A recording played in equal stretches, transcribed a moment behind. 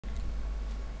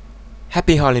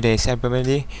Happy holidays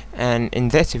everybody, and in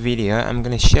this video I'm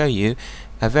going to show you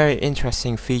a very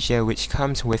interesting feature which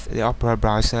comes with the Opera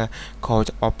browser called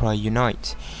Opera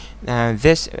Unite. Now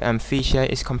this feature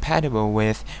is compatible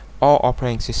with all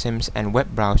operating systems and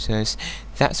web browsers.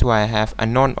 That's why I have a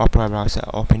non-Opera browser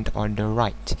opened on the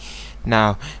right.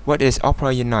 Now what is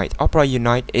Opera Unite? Opera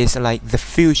Unite is like the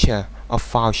future of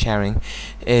file sharing.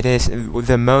 It is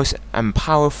the most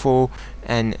powerful,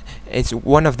 and it's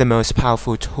one of the most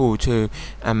powerful tools to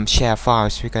share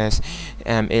files, because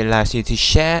it allows you to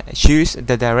choose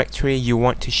the directory you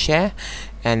want to share,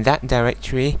 and that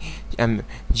directory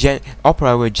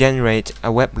Opera will generate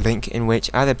a web link in which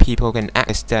other people can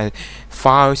access the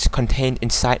files contained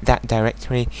inside that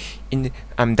directory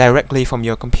directly from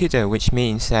your computer, which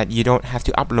means that you don't have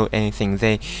to upload anything.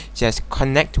 They just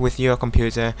connect with your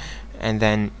computer, and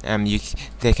then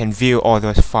they can view all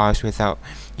those files without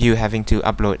you having to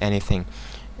upload anything.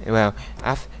 Well,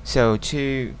 so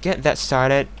to get that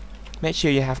started, make sure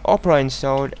you have Opera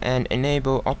installed and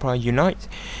enable Opera Unite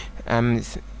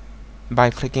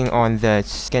by clicking on the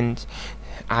second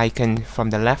icon from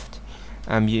the left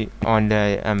on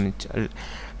the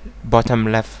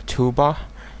bottom left toolbar,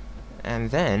 and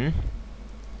then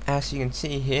as you can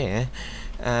see here,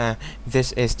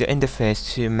 this is the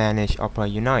interface to manage Opera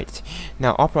Unite.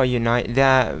 Now Opera Unite,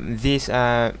 these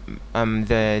are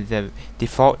the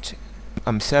default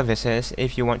services.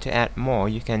 If you want to add more,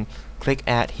 you can click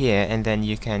add here, and then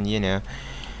you can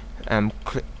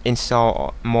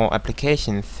install more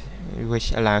applications,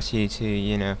 which allows you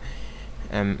to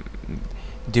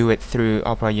do it through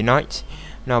Opera Unite.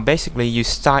 Now basically you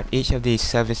start each of these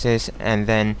services, and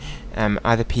then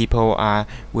other people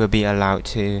will be allowed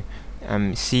to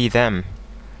see them.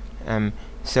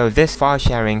 So this file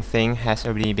sharing thing has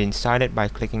already been started by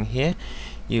clicking here.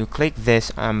 You click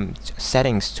this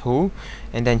settings tool,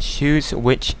 and then choose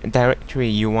which directory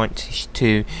you want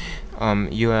to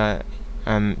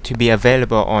be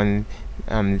available on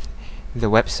the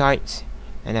website.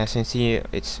 And as you can see,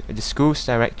 it's the schools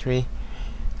directory.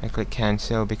 I click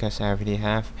cancel because I already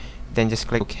have. Then just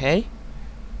click OK.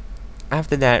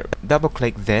 After that, double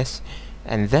click this,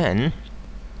 and then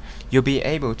you'll be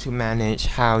able to manage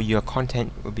how your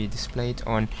content will be displayed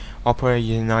on Opera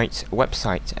Unite's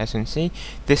website. As you can see,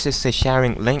 this is the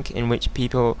sharing link in which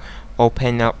people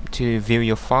open up to view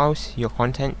your files, your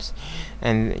contents,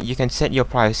 and you can set your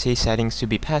privacy settings to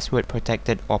be password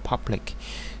protected or public.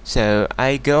 So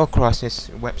I go across this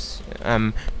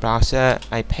browser,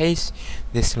 I paste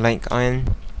this link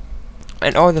on,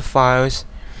 and all the files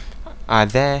are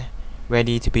there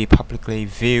ready to be publicly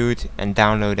viewed and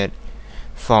downloaded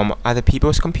from other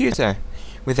people's computer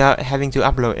without having to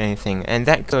upload anything. And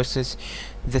that goes as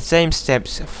the same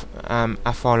steps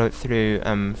are followed through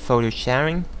photo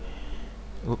sharing,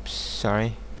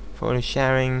 photo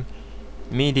sharing,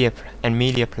 media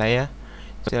player.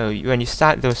 So when you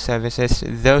start those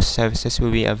services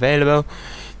will be available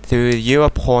through your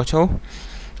portal,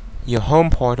 your home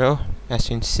portal. As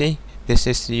you can see, this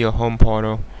is your home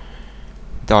portal.com,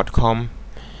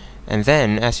 and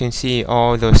then as you can see,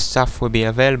 all those stuff will be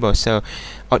available. So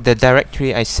the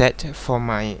directory I set for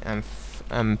my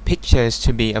pictures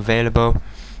to be available,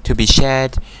 to be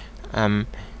shared,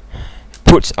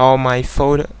 puts all my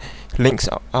links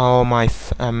all my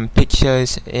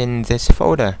pictures in this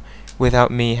folder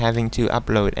without me having to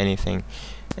upload anything.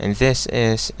 And this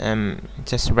is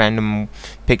just random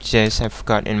pictures I've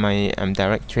got in my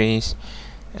directories,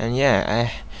 and yeah,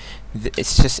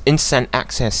 it's just instant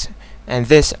access. And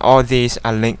all these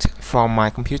are linked from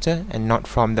my computer and not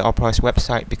from the Opera's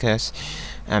website, because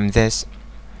this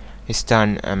is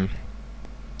done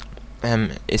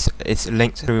it's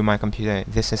linked through my computer.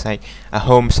 This is like a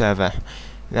home server.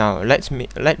 Now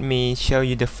let me show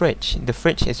you the fridge. The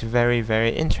fridge is very, very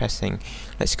interesting.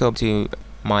 Let's go to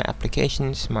my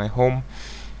applications, my home,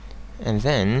 and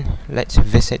then let's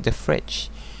visit the fridge.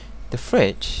 The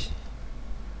fridge,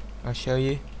 I'll show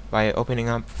you by opening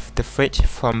up the fridge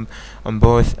on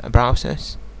both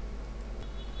browsers.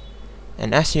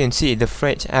 And as you can see, the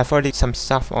fridge, I've already some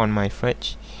stuff on my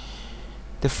fridge.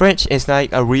 The fridge is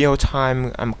like a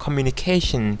real-time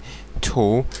communication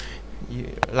tool,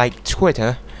 like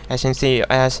Twitter. As you can see,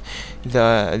 as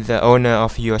the owner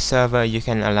of your server, you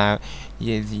can allow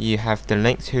you have the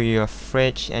link to your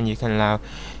fridge, and you can allow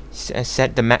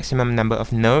set the maximum number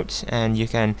of notes, and you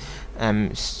can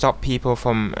stop people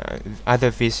from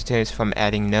other visitors from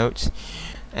adding notes.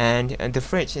 And the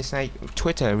fridge is like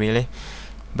Twitter really,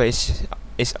 but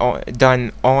it's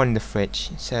done on the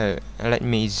fridge. So let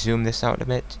me zoom this out a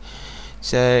bit.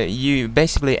 So you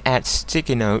basically add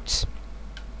sticky notes,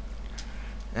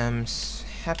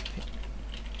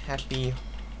 happy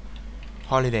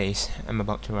holidays. I'm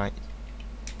about to write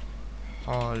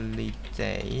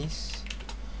holidays.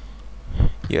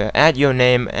 You add your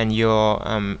name and your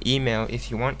email if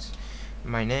you want.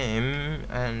 My name,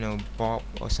 I don't know, Bob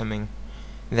or something.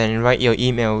 Then write your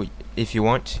email if you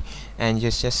want, and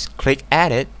just click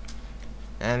edit,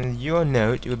 and your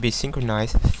note will be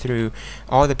synchronized through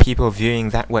all the people viewing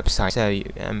that website. So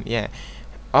yeah,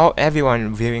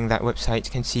 everyone viewing that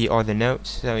website can see all the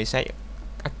notes. So it's like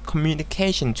a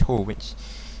communication tool, which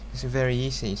is very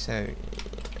easy. So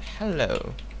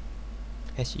hello,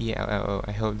 HELLO.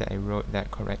 I hope that I wrote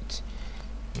that correct.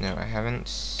 No, I haven't.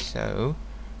 So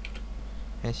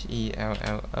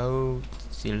HELLO,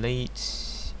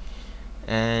 delete,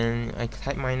 and I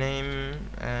type my name,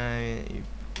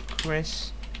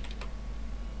 Chris,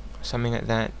 something like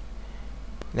that.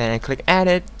 Then I click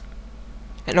edit,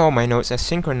 and all my notes are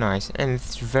synchronized, and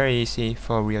it's very easy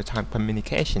for real-time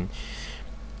communication.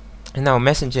 And now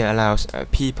Messenger allows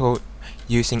people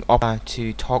using Opera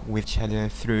to talk with each other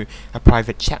through a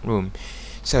private chat room.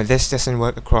 So this doesn't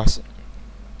work across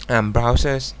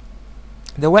browsers.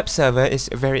 The web server is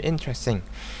very interesting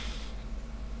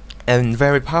and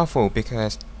very powerful,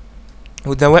 because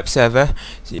with the web server,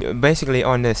 basically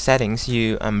on the settings,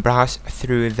 you browse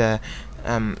through the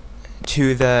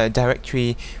to the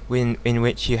directory in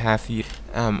which you have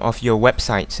of your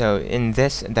website. So in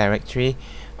this directory,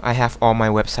 I have all my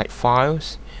website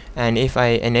files, and if I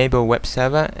enable web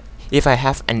server, if I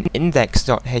have an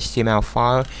index.html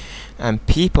file,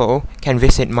 people can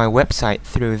visit my website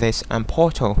through this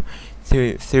portal,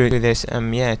 through this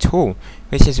tool,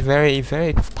 which is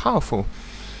very powerful.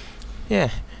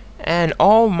 Yeah, and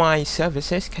all my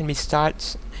services can be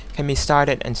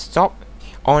started and stopped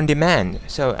on demand.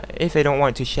 So if I don't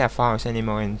want to share files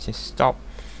anymore, and just stop.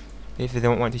 If I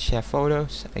don't want to share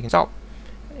photos, I can stop.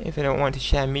 If I don't want to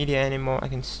share media anymore, I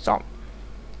can stop.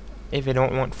 If I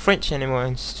don't want French anymore, I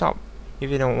can stop.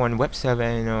 If I don't want web server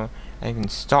anymore, I can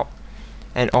stop.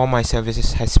 And all my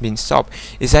services has been stopped.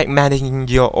 It's like managing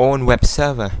your own web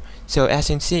server. So as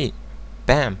you can see,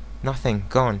 bam, nothing,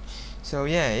 gone. So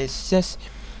yeah,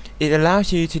 it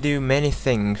allows you to do many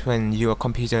things when your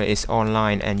computer is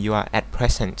online and you are at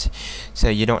present. So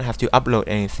you don't have to upload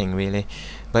anything really,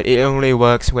 but it only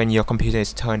works when your computer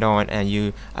is turned on and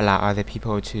you allow other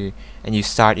people to, and you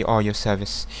start all your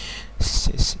services.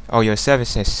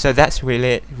 So that's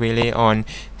really on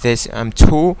this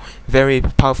tool, very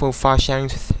powerful file sharing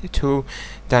tool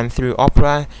done through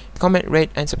Opera. Comment,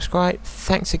 rate, and subscribe.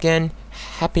 Thanks again.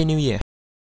 Happy New Year.